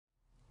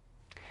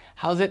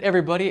How's it,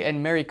 everybody,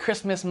 and Merry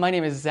Christmas. My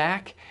name is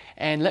Zach,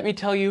 and let me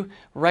tell you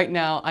right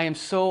now, I am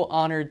so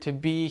honored to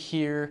be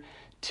here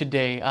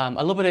today. A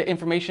little bit of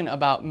information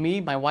about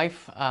me, my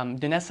wife,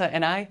 Danessa,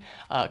 and I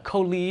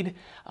co-lead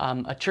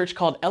a church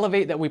called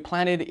Elevate that we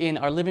planted in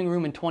our living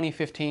room in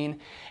 2015.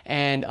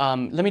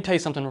 And let me tell you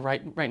something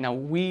right now.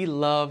 We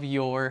love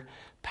your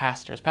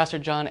pastors. Pastor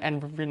John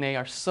and Renee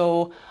are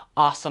so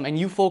awesome, and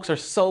you folks are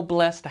so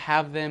blessed to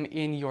have them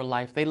in your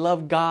life. They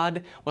love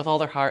God with all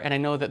their heart, and I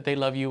know that they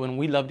love you, and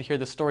we love to hear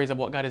the stories of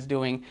what God is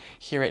doing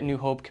here at New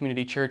Hope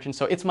Community Church. And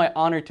so it's my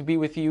honor to be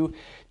with you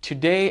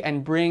today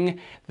and bring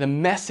the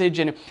message.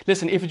 And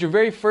listen, if it's your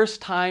very first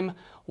time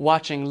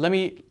watching, let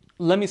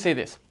me say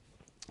this.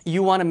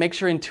 You want to make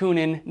sure and tune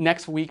in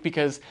next week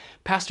because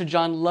Pastor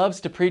John loves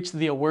to preach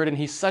the word, and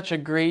he's such a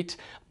great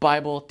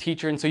Bible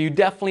teacher, and so you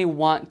definitely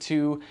want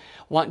to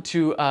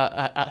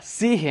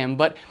see him.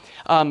 But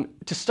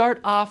to start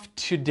off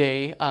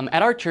today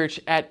at our church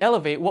at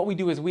Elevate, what we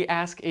do is we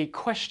ask a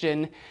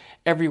question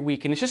every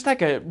week, and it's just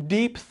like a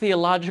deep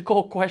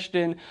theological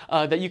question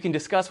that you can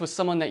discuss with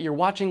someone that you're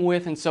watching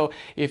with. And so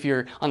if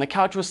you're on the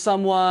couch with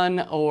someone,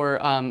 or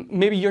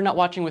maybe you're not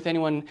watching with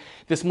anyone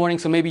this morning,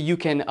 so maybe you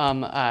can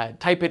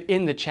type it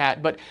in the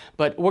chat, but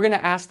we're going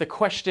to ask the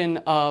question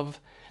of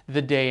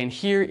the day. And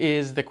here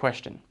is the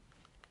question.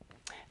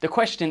 The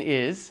question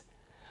is,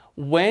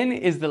 when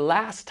is the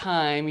last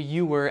time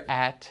you were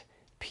at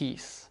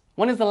peace?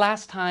 When is the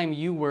last time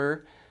you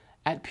were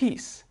at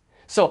peace?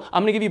 So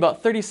I'm going to give you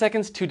about 30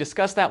 seconds to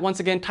discuss that. Once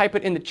again, type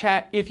it in the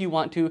chat if you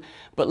want to,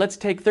 but let's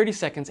take 30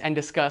 seconds and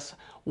discuss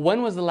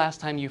when was the last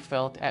time you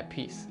felt at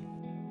peace.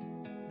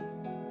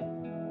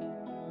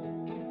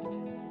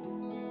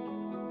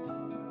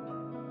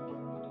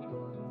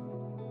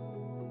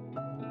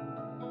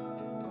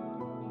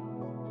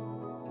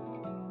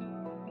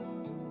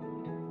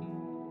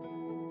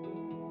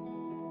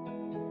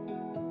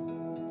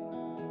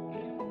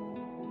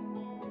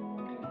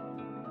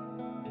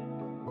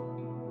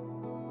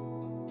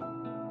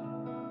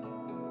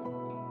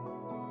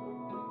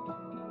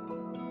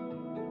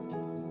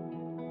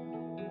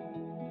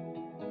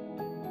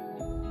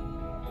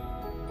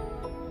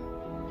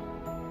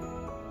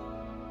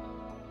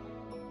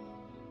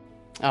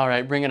 All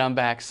right, bring it on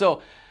back.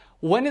 So,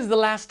 when is the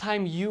last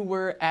time you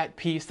were at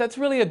peace? That's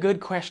really a good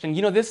question.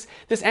 You know, this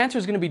answer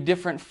is going to be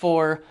different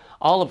for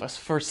all of us.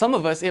 For some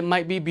of us, it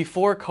might be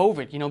before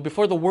COVID, you know,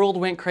 before the world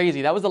went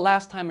crazy. That was the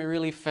last time I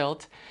really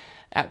felt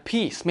at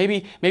peace.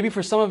 Maybe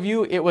for some of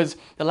you, it was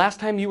the last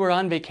time you were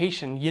on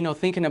vacation, you know,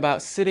 thinking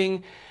about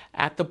sitting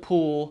at the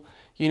pool,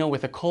 you know,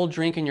 with a cold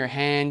drink in your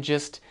hand,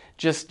 just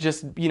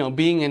you know,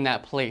 being in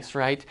that place,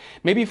 right?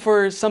 Maybe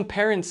for some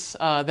parents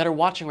that are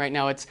watching right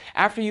now, it's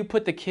after you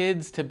put the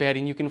kids to bed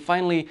and you can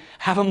finally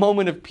have a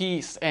moment of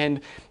peace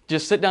and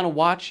just sit down and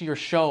watch your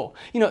show.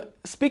 You know,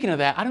 speaking of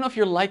that, I don't know if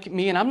you're like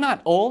me, and I'm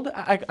not old.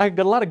 I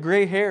got a lot of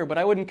gray hair, but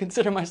I wouldn't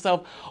consider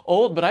myself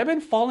old. But I've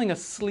been falling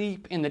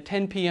asleep in the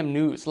 10 p.m.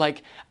 news,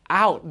 like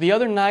out. The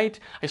other night,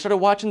 I started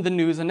watching the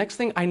news. The next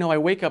thing I know, I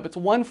wake up. It's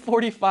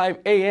 1:45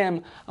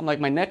 a.m. I'm like,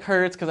 my neck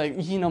hurts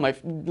because you know, my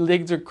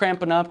legs are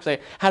cramping up because I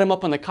had them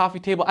up on the coffee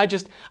table. I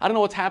don't know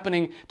what's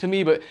happening to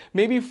me, but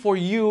maybe for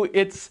you,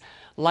 it's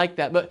like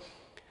that. But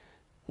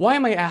why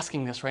am I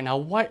asking this right now?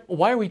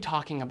 Why are we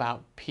talking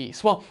about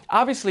peace? Well,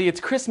 obviously it's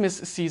Christmas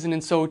season,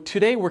 and so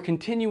today we're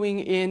continuing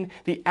in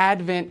the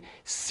Advent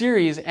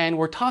series, and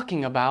we're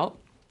talking about,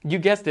 you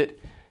guessed it,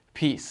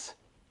 peace.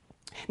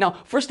 Now,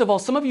 first of all,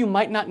 some of you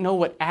might not know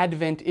what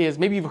Advent is.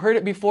 Maybe you've heard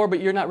it before,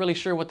 but you're not really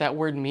sure what that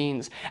word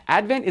means.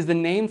 Advent is the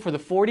name for the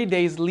 40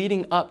 days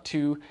leading up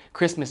to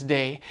Christmas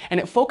Day,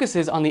 and it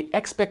focuses on the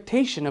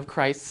expectation of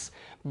Christ's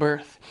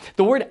birth.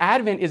 The word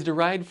Advent is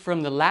derived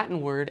from the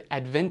Latin word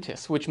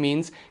adventus, which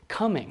means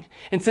coming.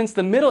 And since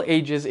the Middle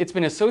Ages, it's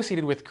been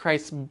associated with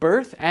Christ's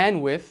birth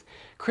and with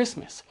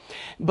Christmas.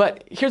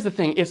 But here's the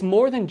thing, it's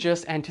more than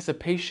just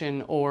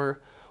anticipation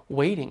or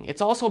waiting.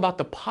 It's also about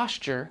the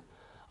posture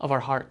of our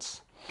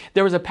hearts.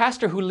 There was a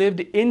pastor who lived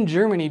in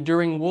Germany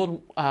during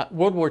World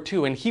War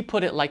II, and he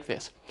put it like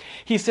this.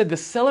 He said, the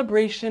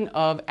celebration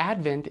of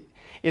Advent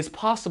is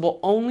possible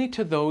only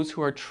to those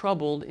who are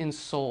troubled in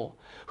soul,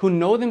 who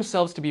know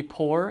themselves to be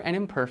poor and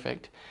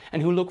imperfect,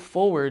 and who look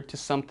forward to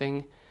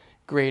something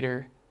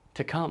greater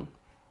to come.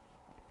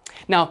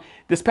 Now,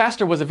 this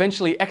pastor was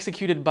eventually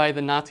executed by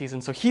the Nazis,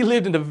 and so he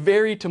lived in a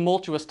very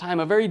tumultuous time,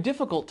 a very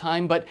difficult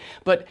time, but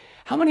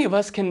how many of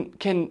us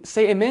can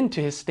say amen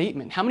to his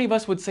statement? How many of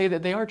us would say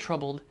that they are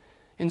troubled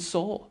in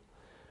soul?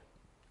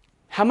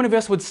 How many of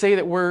us would say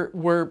that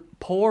we're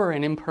poor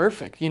and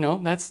imperfect? You know,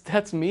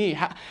 that's me.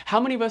 How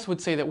many of us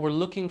would say that we're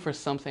looking for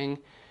something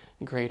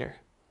greater?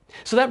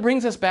 So that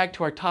brings us back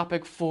to our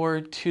topic for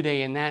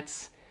today, and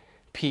that's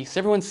peace.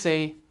 Everyone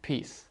say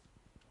peace.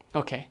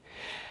 Okay.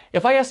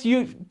 If I asked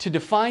you to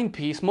define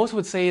peace, most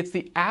would say it's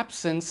the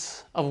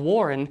absence of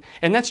war. And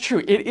that's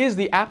true. It is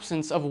the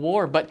absence of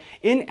war. But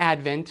in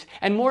Advent,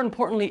 and more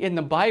importantly in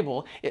the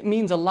Bible, it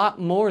means a lot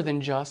more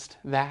than just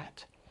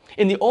that.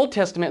 In the Old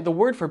Testament, the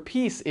word for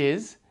peace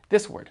is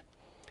this word,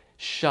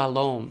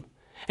 shalom.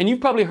 And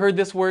you've probably heard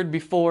this word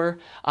before.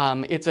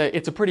 It's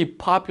a pretty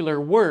popular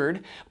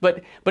word,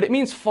 but it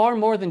means far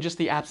more than just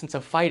the absence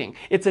of fighting.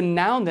 It's a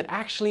noun that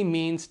actually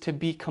means to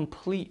be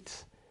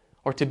complete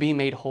or to be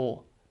made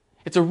whole.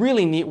 It's a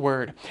really neat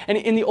word. And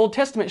in the Old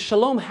Testament,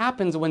 shalom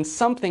happens when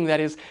something that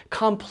is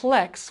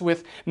complex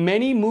with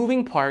many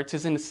moving parts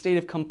is in a state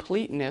of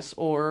completeness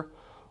or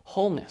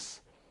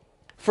wholeness.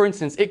 For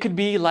instance, it could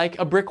be like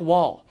a brick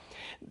wall.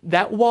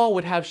 That wall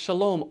would have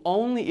shalom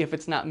only if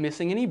it's not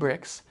missing any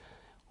bricks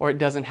or it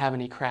doesn't have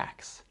any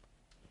cracks.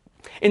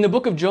 In the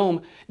book of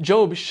Job,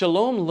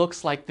 shalom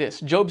looks like this.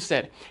 Job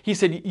said,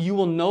 you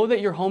will know that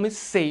your home is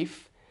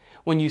safe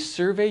when you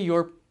survey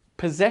your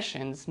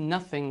possessions,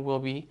 nothing will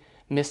be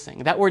missing.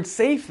 That word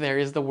safe there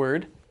is the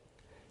word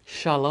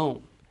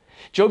shalom.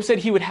 Job said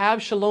he would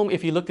have shalom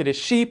if he looked at his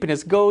sheep and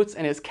his goats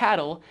and his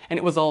cattle and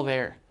it was all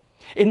there.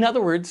 In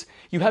other words,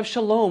 you have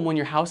shalom when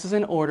your house is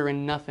in order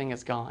and nothing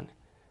is gone.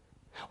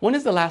 When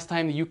is the last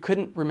time that you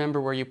couldn't remember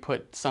where you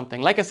put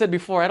something? Like I said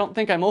before, I don't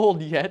think I'm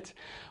old yet,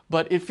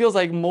 but it feels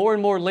like more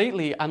and more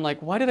lately, I'm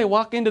like, why did I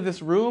walk into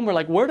this room? Or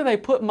like, where did I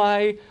put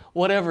my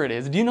whatever it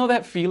is? Do you know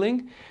that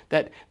feeling?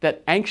 That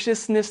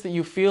anxiousness that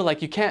you feel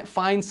like you can't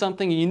find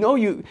something, and you know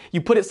you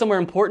put it somewhere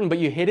important, but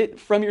you hid it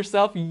from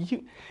yourself?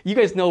 You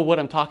guys know what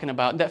I'm talking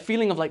about. That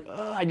feeling of like,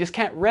 I just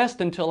can't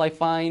rest until I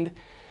find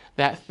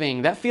that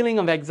thing. That feeling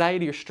of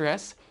anxiety or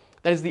stress,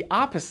 that is the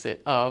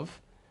opposite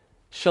of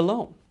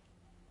shalom.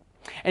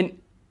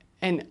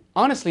 And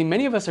honestly,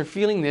 many of us are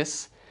feeling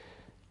this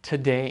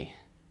today.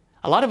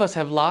 A lot of us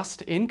have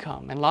lost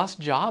income and lost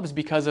jobs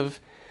because of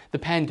the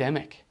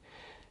pandemic.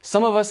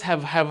 Some of us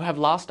have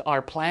lost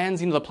our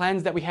plans, the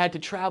plans that we had to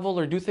travel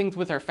or do things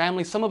with our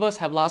family. Some of us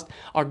have lost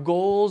our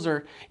goals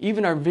or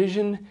even our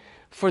vision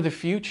for the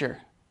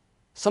future.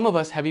 Some of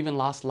us have even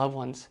lost loved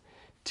ones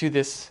to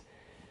this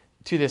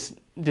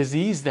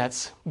disease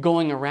that's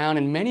going around,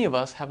 and many of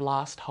us have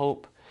lost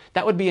hope.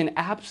 That would be an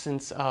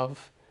absence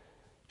of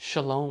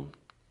shalom.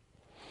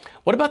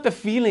 What about the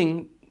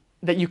feeling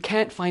that you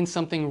can't find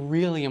something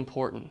really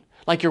important,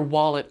 like your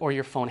wallet or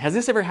your phone? Has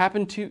this ever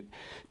happened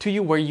to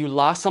you where you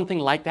lost something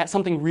like that,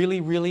 something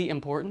really, really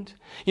important?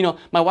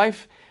 My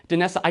wife,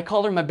 Danessa, I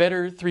call her my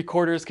better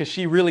three-quarters because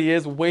she really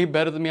is way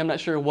better than me. I'm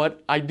not sure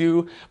what I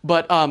do,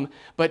 but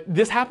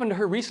this happened to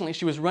her recently.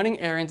 She was running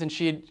errands and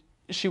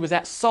she was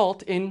at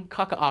Salt in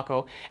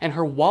Kaka'ako, and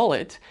her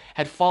wallet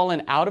had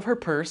fallen out of her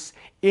purse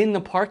in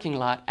the parking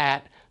lot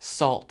at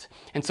Salt.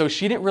 And so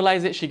she didn't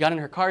realize it. She got in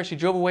her car, she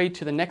drove away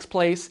to the next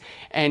place,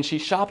 and she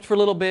shopped for a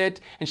little bit,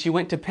 and she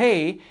went to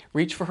pay,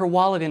 reached for her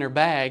wallet in her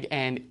bag,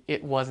 and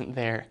it wasn't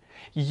there.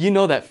 You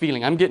know that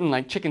feeling. I'm getting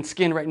like chicken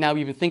skin right now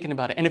even thinking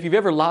about it. And if you've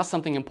ever lost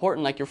something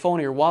important like your phone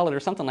or your wallet or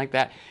something like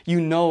that, you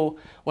know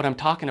what I'm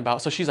talking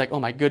about. So she's like, oh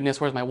my goodness,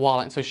 where's my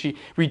wallet? And so she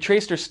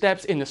retraced her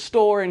steps in the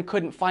store and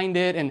couldn't find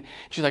it. And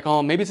she's like,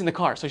 oh, maybe it's in the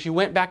car. So she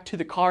went back to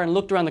the car and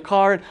looked around the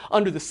car and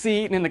under the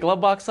seat and in the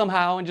glove box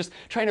somehow and just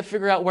trying to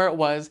figure out where it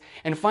was.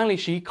 And finally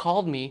she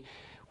called me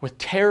with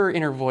terror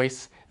in her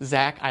voice,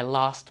 Zach, I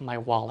lost my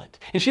wallet.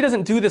 And she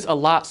doesn't do this a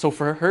lot, so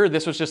for her,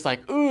 this was just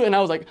like, ooh, and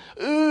I was like,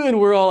 ooh, and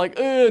we're all like,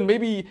 ooh, and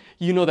maybe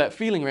you know that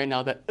feeling right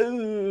now, that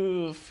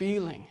ooh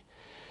feeling.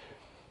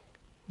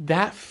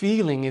 That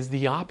feeling is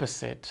the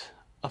opposite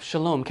of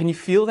shalom. Can you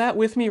feel that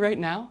with me right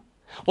now?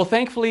 Well,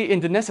 thankfully, in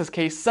Danessa's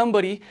case,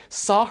 somebody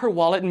saw her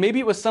wallet, and maybe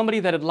it was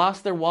somebody that had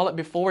lost their wallet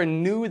before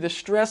and knew the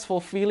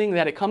stressful feeling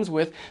that it comes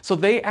with, so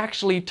they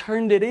actually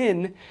turned it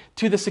in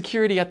to the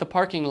security at the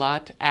parking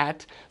lot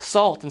at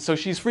Salt. And so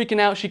she's freaking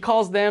out. She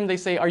calls them. They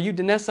say, are you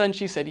Danessa? And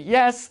she said,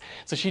 yes.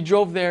 So she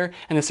drove there,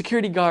 and the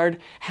security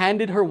guard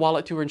handed her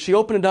wallet to her, and she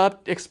opened it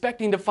up,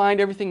 expecting to find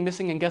everything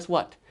missing, and guess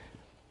what?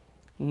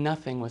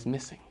 Nothing was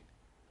missing.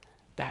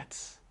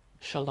 That's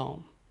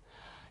shalom.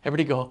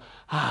 Everybody go,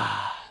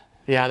 ah.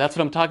 Yeah, that's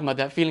what I'm talking about,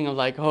 that feeling of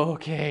like, oh,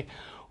 okay.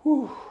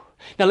 Whew.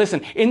 Now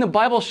listen, in the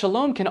Bible,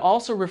 shalom can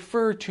also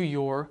refer to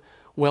your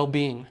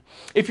well-being.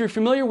 If you're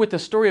familiar with the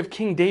story of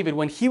King David,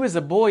 when he was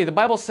a boy, the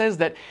Bible says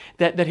that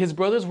his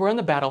brothers were on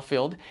the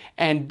battlefield,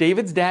 and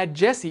David's dad,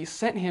 Jesse,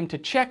 sent him to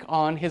check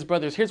on his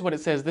brothers. Here's what it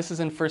says. This is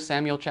in 1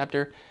 Samuel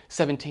chapter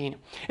 17.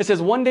 It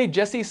says, one day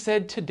Jesse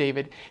said to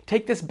David,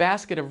 take this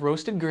basket of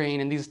roasted grain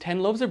and these 10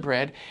 loaves of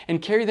bread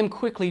and carry them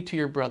quickly to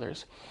your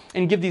brothers,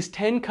 and give these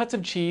 10 cuts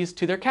of cheese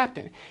to their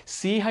captain.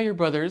 See how your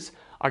brothers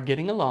are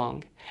getting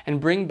along, and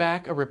bring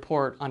back a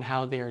report on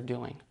how they are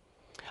doing.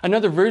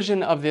 Another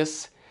version of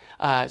this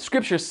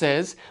scripture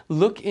says,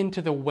 look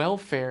into the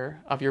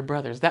welfare of your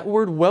brothers. That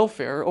word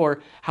welfare,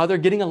 or how they're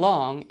getting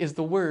along, is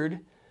the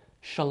word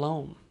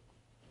shalom.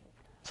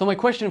 So my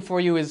question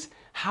for you is,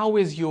 how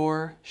is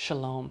your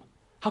shalom?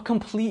 How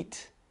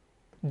complete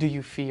do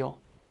you feel?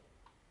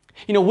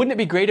 Wouldn't it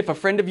be great if a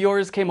friend of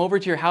yours came over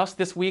to your house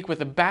this week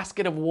with a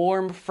basket of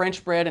warm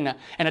French bread and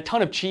a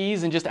ton of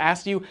cheese and just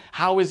asked you,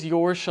 how is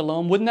your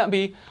shalom? Wouldn't that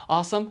be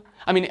awesome?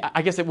 I mean,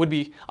 I guess it would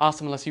be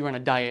awesome unless you were on a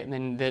diet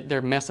and then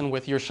they're messing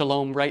with your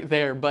shalom right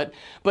there. But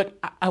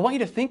I want you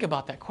to think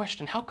about that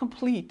question. How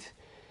complete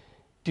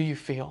do you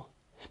feel?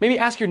 Maybe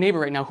ask your neighbor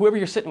right now, whoever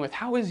you're sitting with,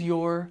 how is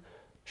your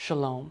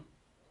shalom?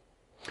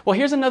 Well,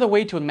 here's another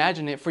way to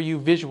imagine it for you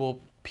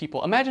visual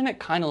people. Imagine it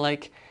kind of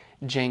like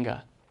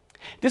Jenga.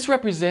 This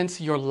represents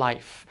your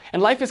life.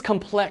 And life is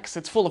complex.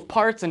 It's full of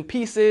parts and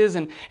pieces,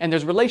 and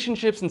there's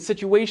relationships and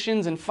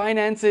situations and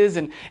finances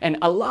and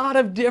a lot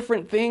of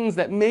different things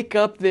that make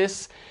up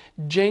this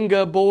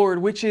Jenga board,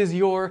 which is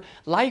your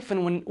life.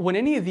 And when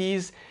any of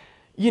these,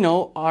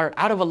 are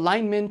out of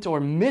alignment or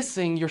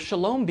missing, your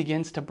shalom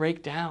begins to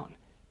break down.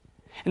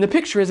 And the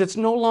picture is it's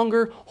no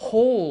longer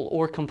whole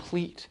or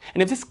complete.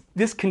 And if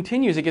this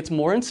continues, it gets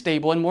more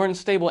unstable,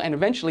 and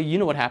eventually, you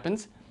know what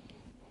happens?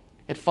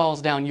 It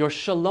falls down. Your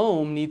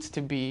shalom needs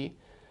to be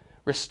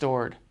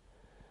restored.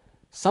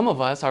 Some of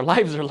us, our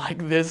lives are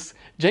like this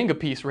Jenga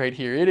piece right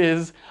here. It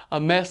is a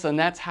mess, and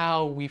that's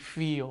how we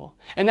feel.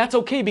 And that's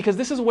okay, because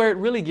this is where it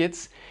really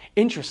gets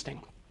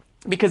interesting.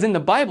 Because in the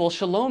Bible,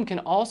 shalom can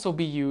also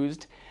be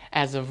used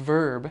as a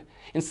verb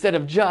instead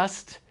of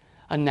just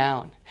a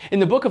noun. In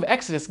the book of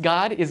Exodus,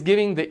 God is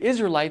giving the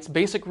Israelites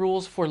basic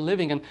rules for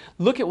living. And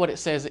look at what it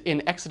says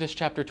in Exodus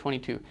chapter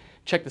 22.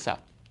 Check this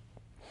out.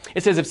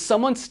 It says, if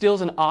someone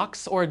steals an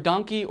ox or a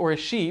donkey or a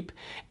sheep,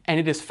 and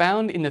it is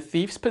found in the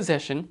thief's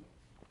possession,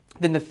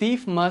 then the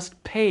thief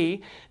must pay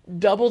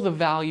double the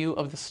value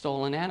of the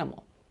stolen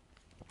animal.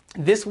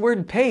 This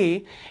word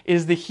pay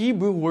is the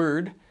Hebrew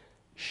word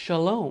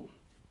shalom.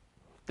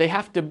 They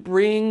have to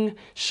bring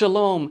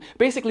shalom.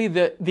 Basically,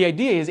 the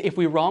idea is if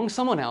we wrong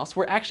someone else,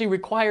 we're actually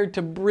required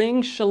to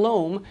bring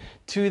shalom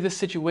to the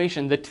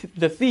situation.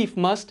 The thief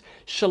must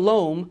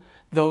shalom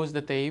those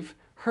that they've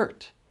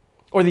hurt.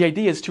 Or the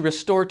idea is to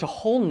restore to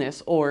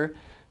wholeness or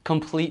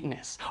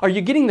completeness. Are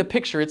you getting the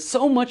picture? It's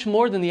so much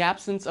more than the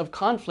absence of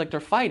conflict or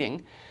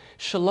fighting.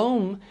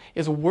 Shalom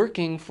is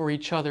working for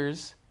each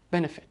other's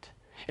benefit.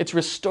 It's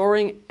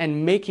restoring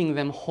and making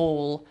them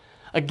whole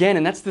again.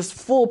 And that's this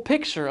full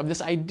picture of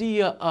this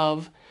idea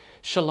of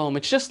shalom.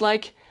 It's just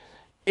like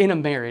in a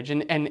marriage,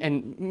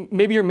 and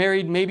maybe you're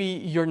married, maybe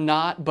you're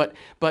not, but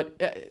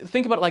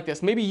think about it like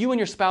this. Maybe you and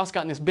your spouse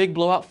got in this big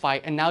blowout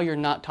fight, and now you're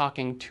not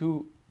talking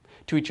to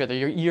each other.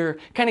 You're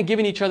kind of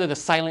giving each other the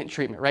silent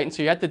treatment, right? And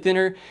so you're at the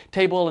dinner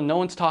table and no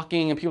one's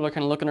talking and people are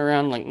kind of looking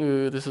around like,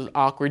 ooh, this is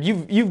awkward.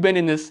 You've been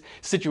in this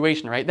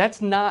situation, right?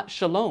 That's not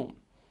shalom.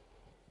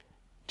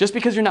 Just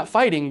because you're not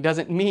fighting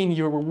doesn't mean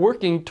you're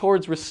working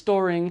towards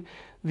restoring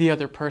the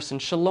other person.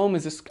 Shalom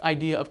is this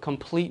idea of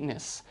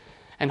completeness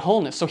and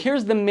wholeness. So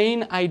here's the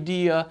main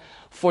idea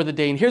for the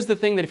day. And here's the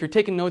thing that if you're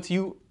taking notes,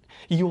 you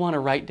want to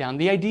write down.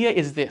 The idea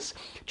is this: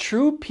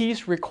 true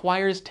peace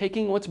requires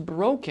taking what's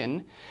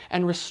broken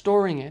and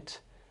restoring it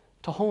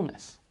to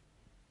wholeness.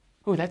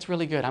 Ooh, that's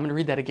really good. I'm going to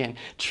read that again.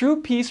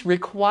 True peace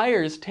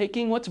requires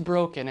taking what's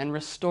broken and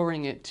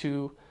restoring it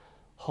to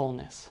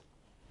wholeness.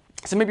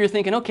 So maybe you're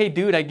thinking, okay,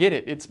 dude, I get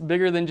it. It's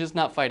bigger than just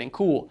not fighting.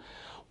 Cool.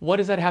 What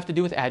does that have to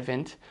do with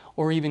Advent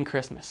or even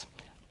Christmas?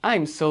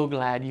 I'm so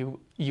glad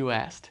you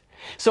asked.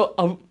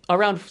 So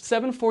around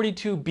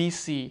 742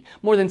 BC,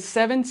 more than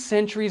 7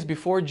 centuries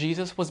before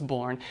Jesus was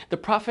born, the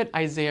prophet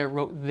Isaiah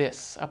wrote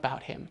this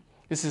about him.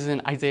 This is in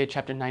Isaiah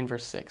chapter 9,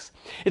 verse 6.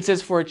 It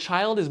says, "For a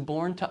child is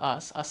born to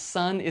us, a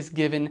son is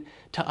given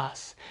to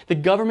us. The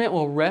government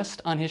will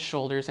rest on his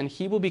shoulders, and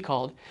he will be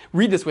called,"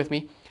 read this with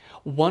me,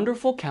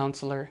 "Wonderful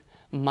Counselor,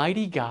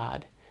 Mighty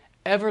God,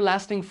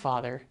 Everlasting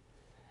Father,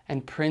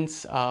 and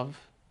Prince of,"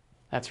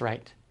 that's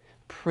right,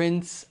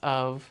 Prince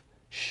of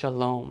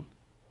Shalom.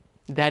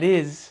 That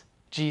is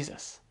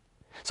Jesus.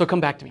 So come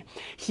back to me.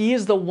 He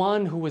is the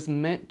one who was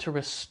meant to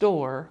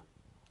restore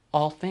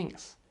all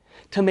things,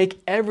 to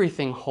make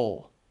everything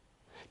whole,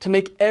 to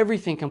make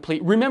everything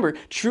complete. Remember,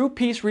 true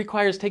peace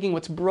requires taking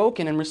what's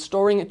broken and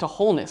restoring it to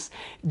wholeness.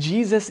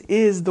 Jesus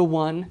is the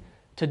one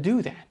to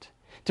do that,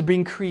 to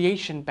bring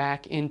creation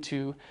back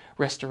into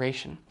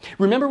restoration.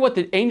 Remember what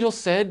the angel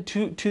said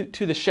to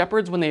the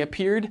shepherds when they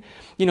appeared?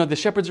 You know, the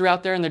shepherds are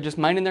out there and they're just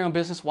minding their own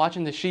business,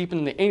 watching the sheep,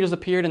 and the angels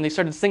appeared and they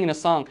started singing a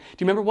song. Do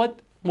you remember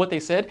what they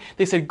said?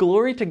 They said,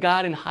 "Glory to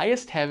God in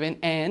highest heaven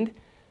and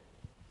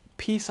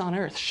peace on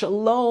earth."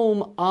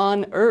 Shalom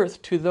on earth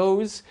to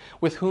those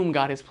with whom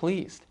God is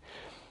pleased.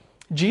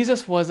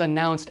 Jesus was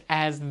announced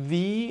as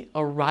the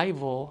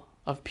arrival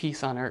of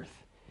peace on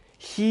earth.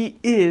 He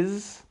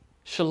is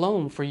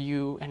shalom for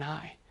you and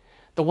I,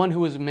 the one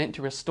who is meant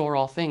to restore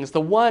all things,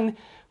 the one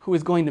who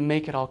is going to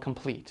make it all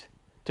complete,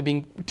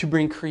 to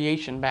bring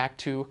creation back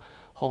to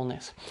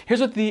wholeness.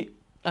 Here's what the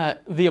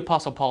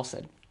Apostle Paul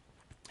said.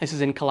 This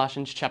is in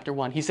Colossians chapter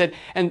 1. He said,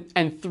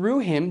 and through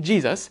him,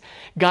 Jesus,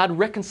 God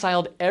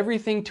reconciled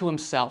everything to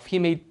himself. He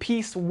made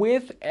peace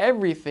with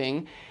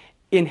everything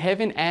in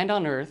heaven and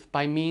on earth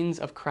by means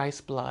of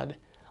Christ's blood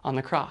on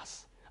the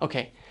cross.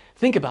 Okay,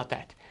 think about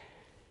that.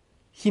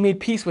 He made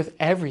peace with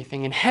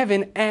everything in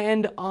heaven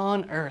and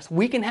on earth.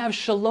 We can have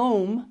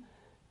shalom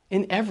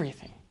in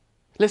everything.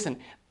 Listen,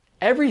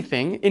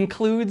 everything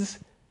includes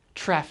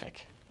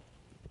traffic.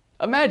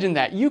 Imagine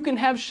that. You can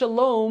have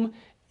shalom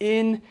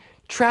in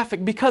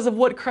traffic because of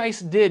what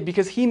Christ did,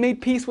 because he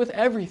made peace with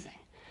everything.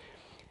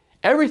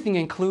 Everything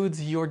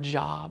includes your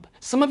job.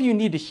 Some of you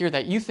need to hear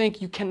that. You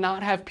think you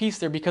cannot have peace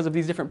there because of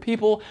these different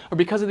people or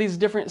because of these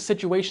different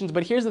situations.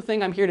 But here's the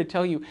thing I'm here to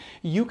tell you.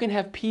 You can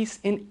have peace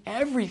in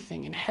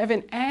everything, in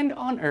heaven and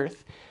on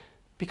earth,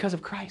 because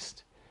of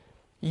Christ.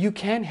 You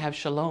can have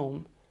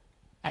shalom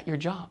at your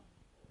job.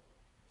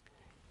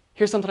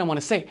 Here's something I want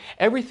to say.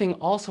 Everything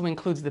also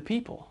includes the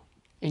people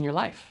in your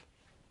life.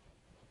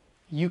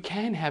 You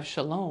can have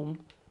shalom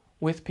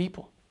with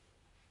people.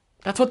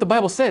 That's what the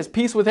Bible says.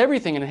 Peace with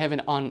everything in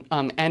heaven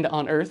and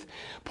on earth.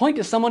 Point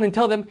to someone and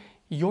tell them,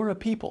 you're a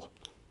people.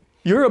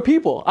 You're a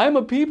people. I'm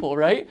a people,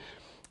 right?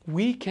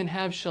 We can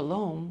have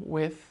shalom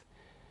with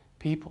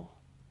people.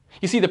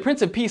 You see, the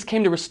Prince of Peace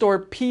came to restore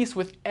peace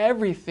with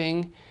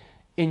everything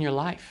in your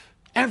life.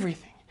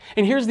 Everything.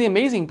 And here's the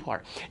amazing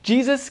part.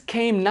 Jesus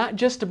came not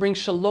just to bring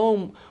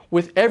shalom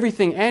with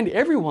everything and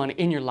everyone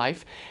in your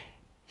life.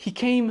 He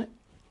came,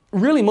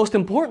 really most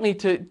importantly,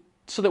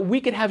 so that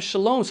we could have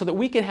shalom, so that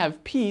we could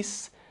have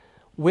peace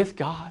with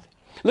God.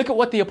 Look at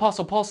what the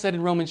Apostle Paul said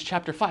in Romans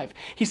chapter 5.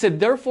 He said,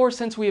 therefore,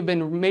 since we have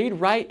been made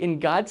right in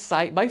God's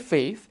sight by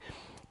faith,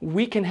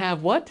 we can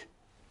have what?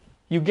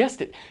 You guessed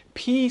it.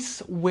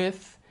 Peace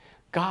with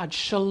God.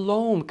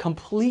 Shalom,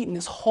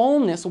 completeness,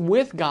 wholeness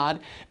with God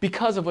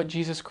because of what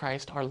Jesus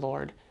Christ our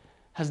Lord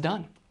has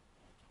done.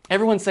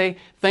 Everyone say,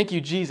 thank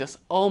you, Jesus.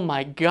 Oh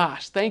my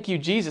gosh, thank you,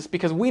 Jesus,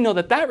 because we know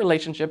that that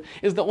relationship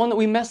is the one that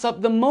we mess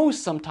up the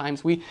most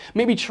sometimes. We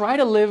maybe try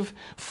to live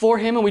for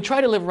Him and we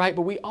try to live right,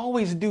 but we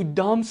always do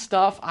dumb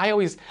stuff.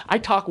 I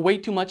talk way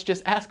too much.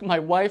 Just ask my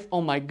wife.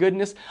 Oh my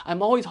goodness,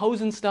 I'm always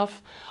hosing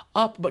stuff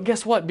up. But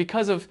guess what?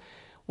 Because of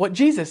what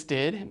Jesus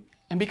did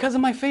and because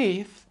of my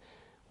faith,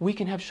 we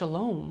can have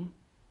shalom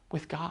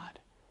with God.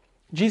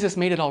 Jesus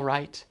made it all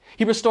right.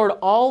 He restored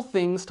all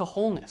things to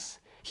wholeness.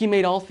 He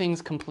made all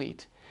things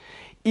complete.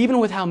 Even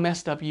with how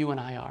messed up you and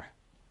I are.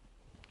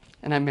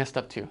 And I'm messed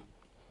up too.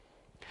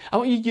 I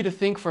want you to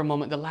think for a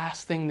moment the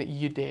last thing that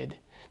you did.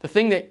 The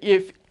thing that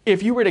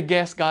if you were to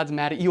guess God's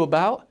mad at you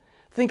about,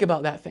 think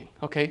about that thing,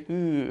 okay?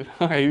 Ooh,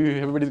 all right,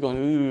 everybody's going,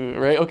 ooh,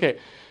 right? Okay.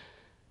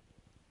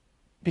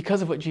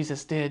 Because of what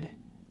Jesus did,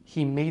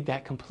 He made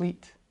that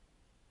complete.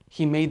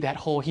 He made that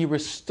whole. He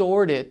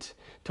restored it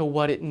to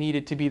what it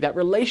needed to be. That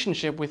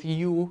relationship with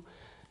you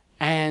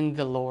and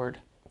the Lord.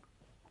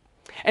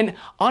 And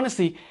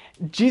honestly,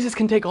 Jesus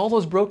can take all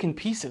those broken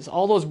pieces,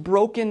 all those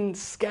broken,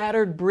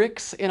 scattered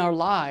bricks in our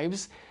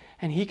lives,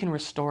 and He can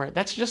restore it.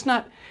 That's just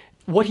not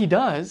what He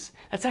does.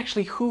 That's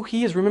actually who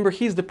He is. Remember,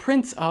 He's the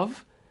Prince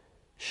of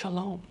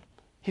Shalom.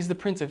 He's the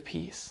Prince of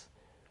Peace.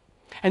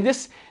 And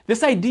this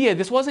idea,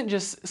 this wasn't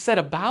just said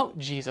about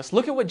Jesus.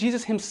 Look at what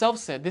Jesus Himself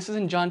said. This is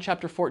in John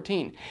chapter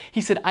 14.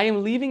 He said, I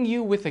am leaving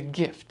you with a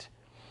gift,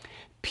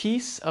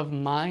 peace of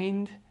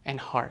mind and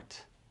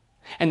heart.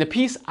 And the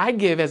peace I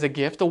give as a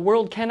gift, the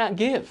world cannot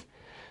give.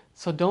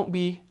 So don't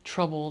be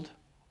troubled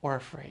or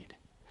afraid.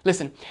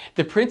 Listen,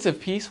 the Prince of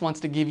Peace wants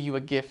to give you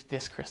a gift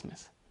this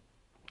Christmas.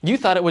 You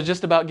thought it was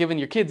just about giving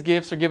your kids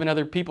gifts or giving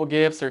other people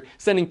gifts or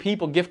sending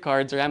people gift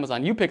cards or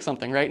Amazon. You pick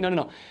something, right?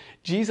 No.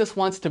 Jesus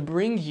wants to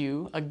bring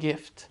you a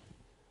gift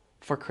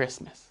for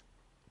Christmas.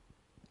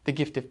 The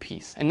gift of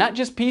peace. And not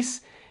just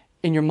peace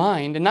in your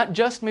mind and not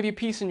just maybe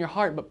peace in your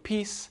heart, but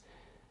peace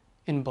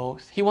in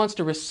both. He wants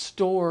to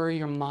restore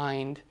your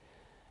mind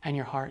and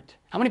your heart.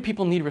 How many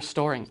people need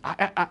restoring?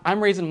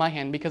 I'm raising my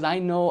hand because I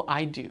know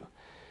I do.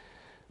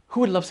 Who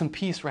would love some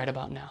peace right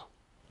about now?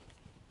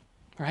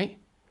 Right?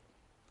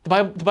 The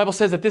Bible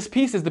says that this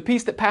peace is the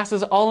peace that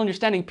passes all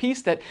understanding,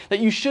 peace that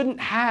you shouldn't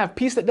have,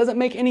 peace that doesn't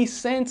make any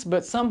sense,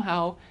 but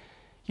somehow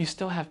you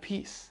still have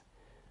peace.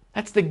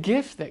 That's the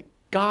gift that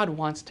God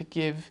wants to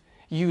give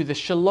you, the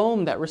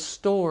shalom that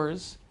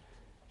restores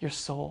your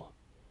soul.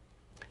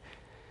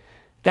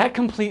 That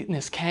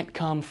completeness can't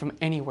come from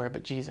anywhere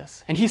but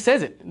Jesus. And He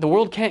says it. The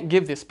world can't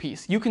give this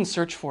peace. You can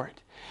search for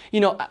it.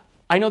 You know,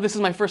 I know this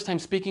is my first time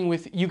speaking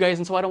with you guys,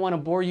 and so I don't want to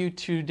bore you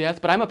to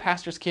death, but I'm a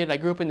pastor's kid. I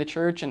grew up in the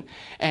church,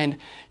 and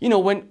you know,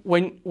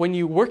 when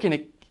you work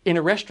in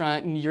a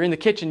restaurant and you're in the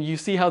kitchen, you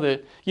see how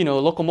the, you know,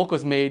 loco moco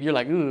is made. You're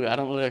like, ooh, I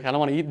don't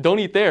want to eat. Don't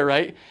eat there,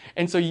 right?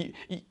 And so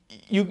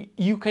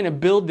you kind of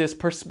build this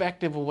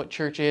perspective of what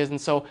church is. And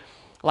so,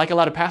 like a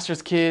lot of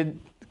pastors'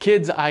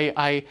 kids,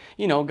 I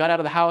you know, got out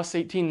of the house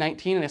 18,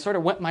 19, and I sort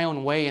of went my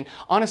own way. And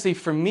honestly,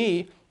 for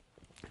me,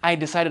 I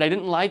decided I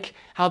didn't like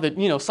how the,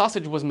 you know,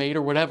 sausage was made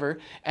or whatever.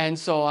 And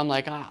so I'm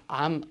like,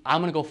 I'm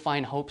going to go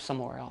find hope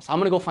somewhere else. I'm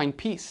going to go find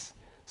peace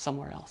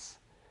somewhere else.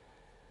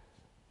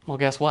 Well,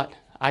 guess what?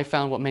 I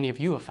found what many of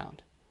you have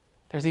found.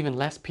 There's even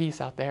less peace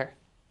out there.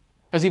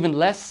 There's even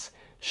less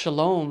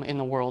shalom in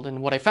the world.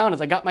 And what I found is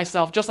I got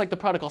myself, just like the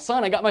prodigal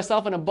son, I got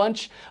myself in a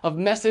bunch of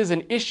messes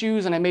and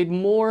issues, and I made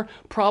more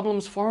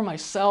problems for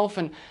myself.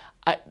 And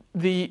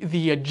the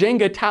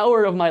Jenga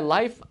tower of my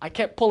life, I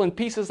kept pulling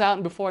pieces out,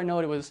 and before I know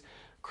it, it was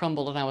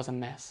crumbled and I was a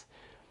mess.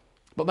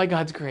 But by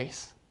God's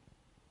grace,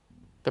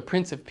 the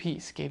Prince of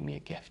Peace gave me a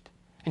gift,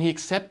 and He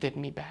accepted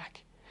me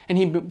back.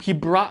 And he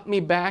brought me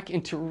back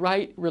into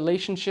right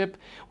relationship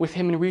with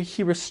Him, and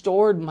He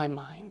restored my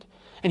mind,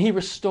 and He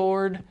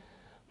restored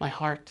my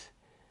heart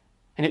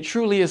And it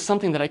truly is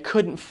something that I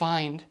couldn't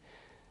find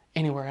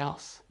anywhere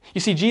else.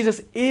 You see,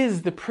 Jesus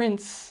is the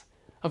Prince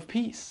of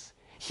Peace.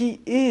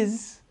 He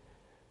is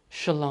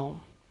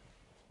Shalom.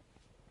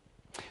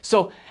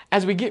 So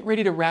as we get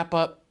ready to wrap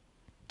up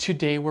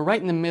today, we're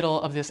right in the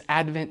middle of this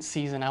Advent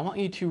season. I want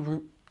you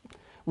to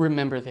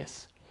remember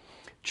this.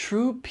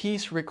 True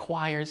peace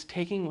requires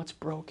taking what's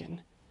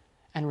broken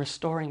and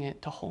restoring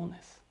it to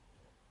wholeness.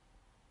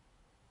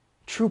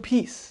 True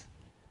peace.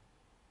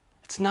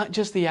 It's not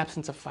just the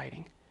absence of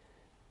fighting.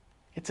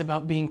 It's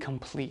about being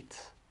complete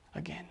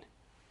again.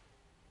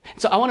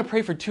 So I want to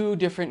pray for two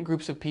different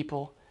groups of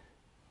people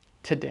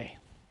today.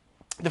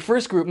 The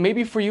first group,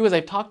 maybe for you, as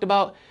I've talked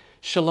about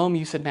Shalom,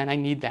 you said, man, I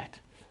need that.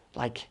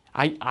 Like,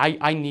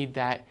 I need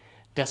that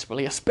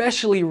desperately,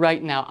 especially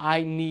right now.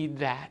 I need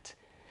that.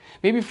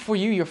 Maybe for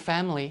you, your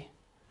family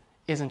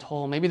isn't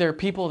whole. Maybe there are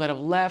people that have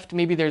left.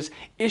 Maybe there's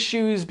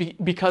issues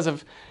because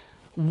of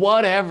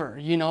whatever.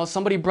 You know,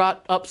 somebody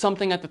brought up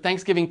something at the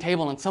Thanksgiving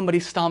table and somebody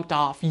stomped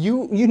off.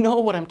 You know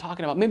what I'm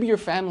talking about. Maybe your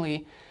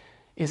family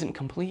isn't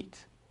complete.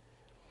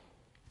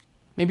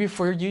 Maybe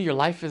for you, your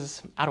life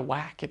is out of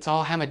whack. It's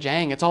all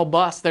hamajang. It's all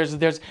bust.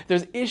 There's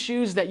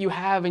issues that you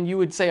have, and you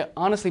would say,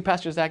 honestly,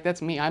 Pastor Zach,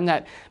 that's me. I'm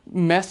that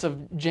mess of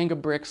Jenga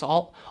bricks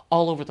all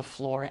over the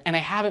floor, and I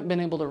haven't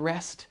been able to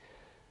rest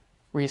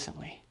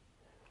recently.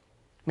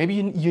 Maybe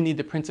you need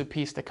the Prince of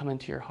Peace to come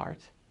into your heart.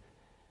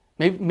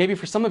 Maybe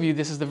for some of you,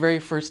 this is the very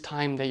first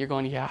time that you're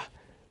going, yeah,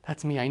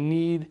 that's me. I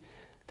need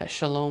that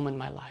Shalom in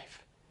my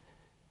life.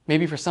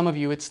 Maybe for some of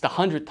you, it's the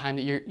 100th time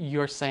that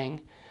you're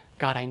saying,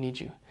 God, I need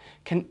you.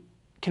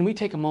 Can we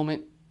take a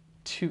moment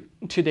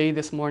today,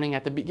 this morning,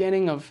 at the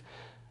beginning of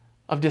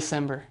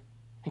December,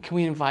 and can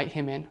we invite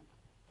him in?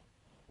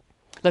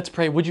 Let's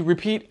pray. Would you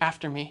repeat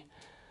after me?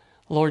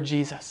 Lord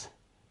Jesus,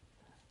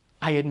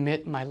 I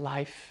admit my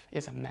life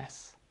is a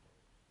mess.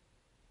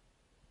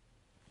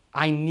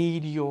 I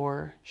need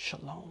your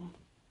Shalom.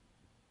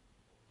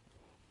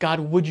 God,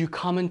 would you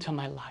come into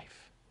my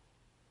life?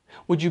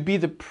 Would you be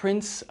the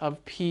Prince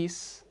of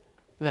Peace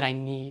that I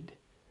need?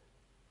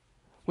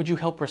 Would you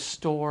help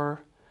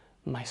restore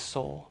my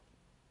soul?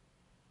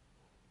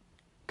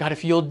 God,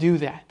 if you'll do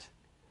that,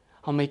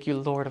 I'll make you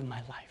Lord of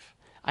my life.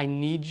 I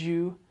need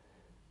you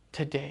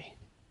today.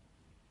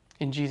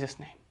 In Jesus'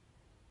 name.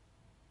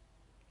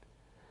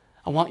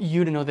 I want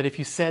you to know that if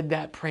you said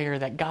that prayer,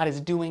 that God is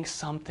doing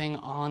something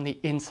on the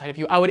inside of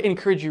you. I would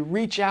encourage you,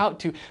 reach out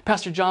to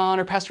Pastor John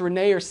or Pastor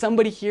Renee or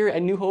somebody here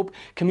at New Hope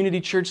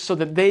Community Church so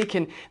that they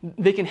can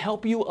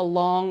help you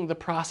along the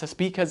process,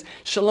 because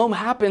Shalom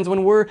happens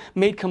when we're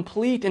made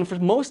complete. And for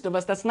most of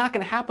us, that's not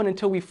going to happen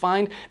until we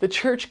find the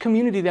church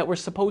community that we're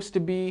supposed to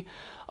be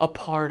a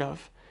part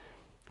of.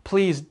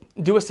 Please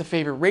do us a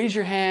favor, raise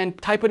your hand,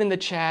 type it in the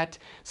chat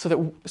so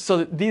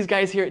that these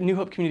guys here at New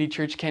Hope Community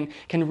Church can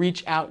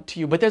reach out to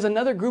you. But there's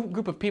another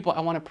group of people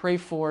I want to pray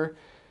for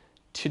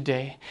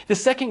today. The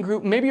second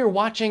group, maybe you're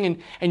watching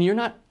and you're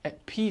not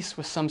at peace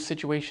with some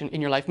situation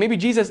in your life. Maybe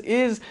Jesus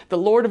is the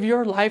Lord of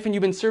your life and you've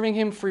been serving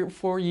him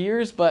for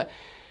years, but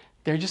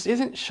there just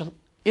isn't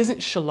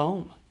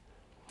Shalom.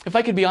 If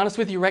I could be honest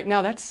with you right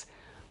now, that's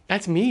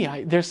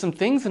me. There's some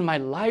things in my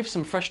life,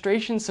 some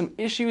frustrations, some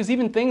issues,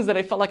 even things that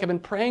I felt like I've been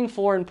praying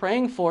for,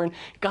 and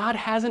God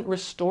hasn't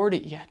restored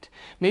it yet.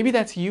 Maybe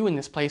that's you in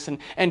this place,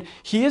 and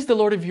he is the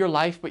Lord of your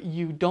life, but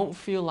you don't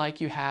feel like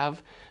you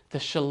have the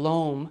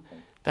Shalom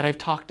that I've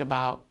talked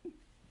about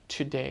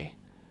today.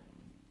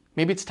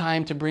 Maybe it's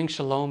time to bring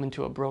Shalom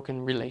into a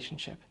broken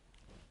relationship.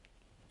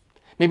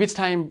 Maybe it's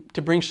time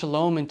to bring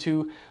Shalom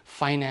into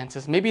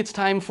finances. Maybe it's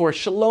time for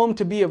Shalom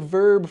to be a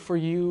verb for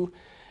you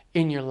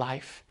in your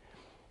life.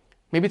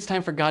 Maybe it's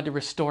time for God to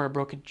restore a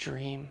broken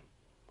dream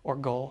or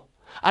goal.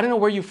 I don't know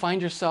where you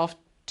find yourself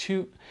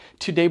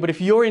today, but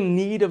if you're in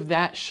need of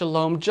that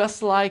Shalom,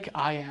 just like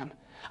I am,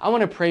 I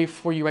want to pray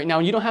for you right now.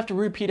 And you don't have to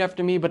repeat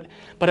after me, but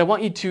I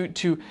want you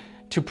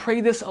to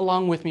pray this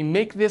along with me.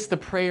 Make this the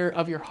prayer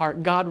of your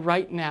heart. God,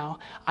 right now,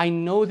 I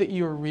know that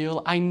you're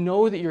real. I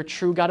know that you're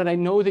true, God, and I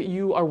know that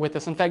you are with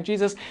us. In fact,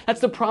 Jesus, that's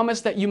the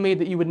promise that you made,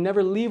 that you would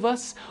never leave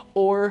us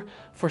or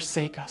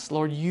forsake us.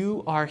 Lord,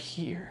 you are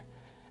here,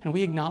 and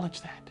we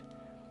acknowledge that.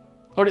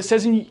 Lord, it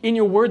says in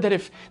your word that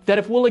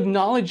if we'll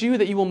acknowledge you,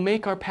 that you will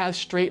make our path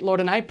straight, Lord.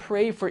 And I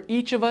pray for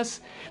each of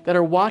us that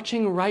are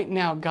watching right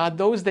now, God,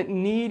 those that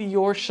need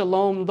your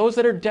Shalom, those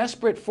that are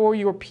desperate for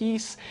your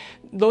peace,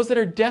 those that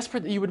are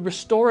desperate that you would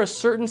restore a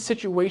certain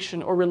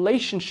situation or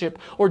relationship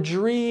or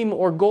dream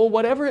or goal,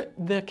 whatever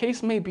the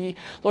case may be.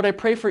 Lord, I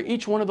pray for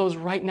each one of those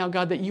right now,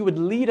 God, that you would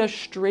lead us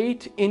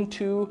straight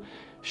into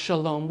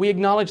Shalom. We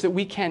acknowledge that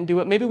we can't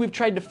do it. Maybe we've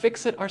tried to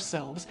fix it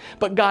ourselves.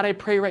 But God, I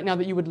pray right now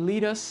that you would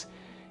lead us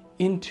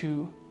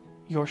into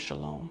your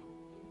Shalom.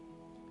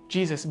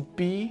 Jesus,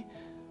 be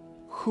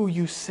who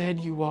you said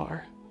you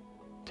are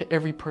to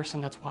every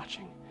person that's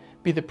watching.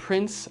 Be the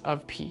Prince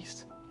of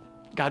Peace.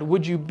 God,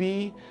 would you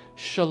be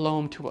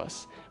Shalom to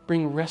us?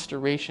 Bring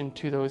restoration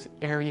to those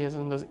areas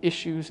and those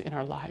issues in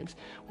our lives.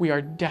 We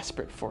are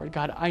desperate for it.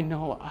 God, I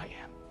know I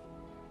am.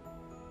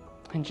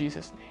 In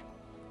Jesus' name.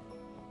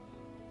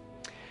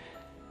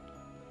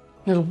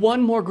 There's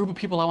one more group of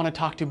people I want to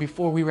talk to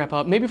before we wrap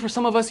up. Maybe for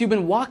some of us, you've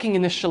been walking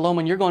in this shalom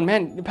and you're going,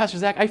 man, Pastor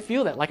Zach, I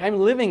feel that. Like I'm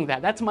living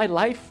that. That's my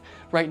life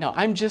right now.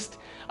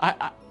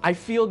 I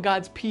feel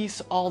God's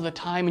peace all the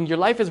time and your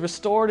life is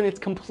restored and it's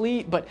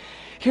complete. But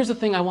here's the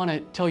thing I want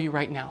to tell you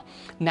right now.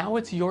 Now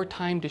it's your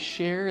time to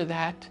share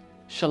that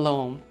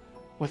shalom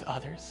with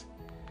others.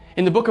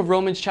 In the book of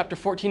Romans chapter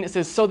 14, it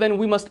says, so then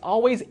we must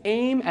always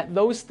aim at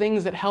those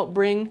things that help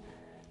bring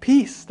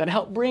peace, that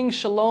help bring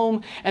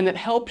shalom, and that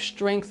help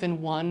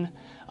strengthen one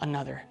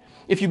another.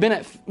 If you've been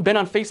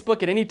on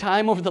Facebook at any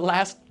time over the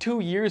last 2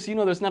 years, you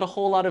know there's not a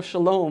whole lot of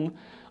shalom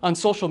on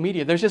social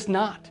media. There's just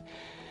not.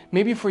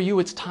 Maybe for you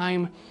it's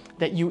time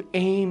that you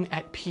aim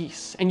at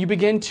peace and you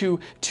begin to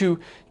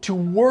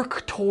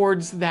work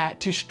towards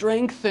that, to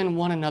strengthen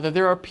one another.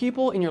 There are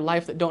people in your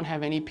life that don't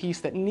have any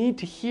peace that need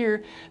to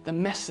hear the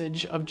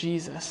message of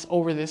Jesus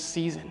over this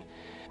season.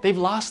 They've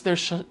lost their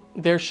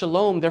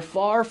shalom. They're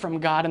far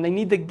from God and they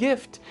need the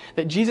gift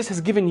that Jesus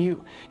has given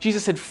you.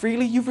 Jesus said,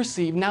 freely you've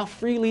received, now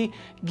freely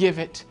give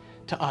it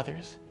to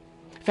others.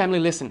 Family,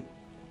 listen,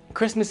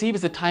 Christmas Eve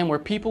is a time where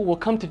people will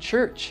come to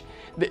church.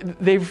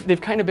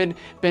 They've kind of been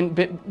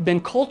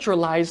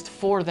culturalized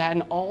for that,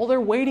 and all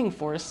they're waiting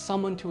for is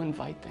someone to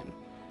invite them.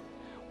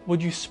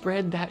 Would you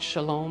spread that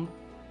shalom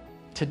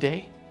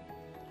today?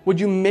 Would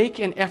you make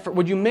an effort?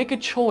 Would you make a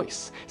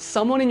choice?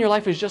 Someone in your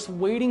life is just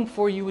waiting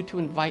for you to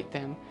invite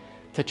them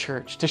to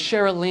church, to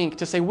share a link,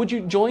 to say, would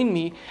you join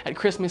me at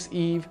Christmas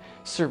Eve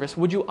service?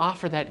 Would you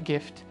offer that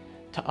gift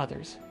to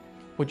others?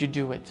 Would you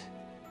do it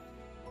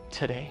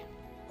today?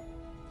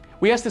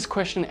 We ask this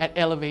question at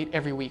Elevate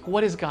every week.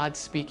 What is God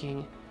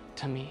speaking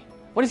to me?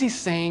 What is He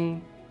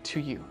saying to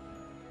you?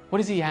 What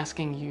is He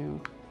asking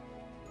you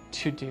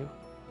to do?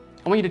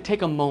 I want you to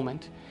take a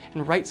moment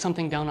and write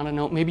something down on a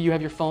note. Maybe you have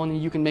your phone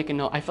and you can make a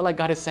note. I feel like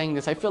God is saying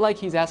this. I feel like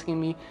He's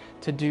asking me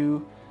to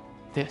do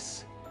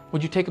this.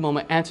 Would you take a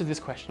moment, answer this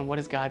question? What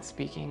is God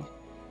speaking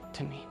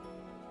to me?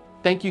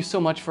 Thank you so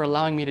much for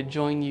allowing me to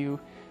join you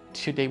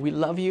today. We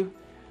love you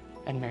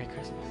and Merry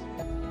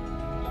Christmas.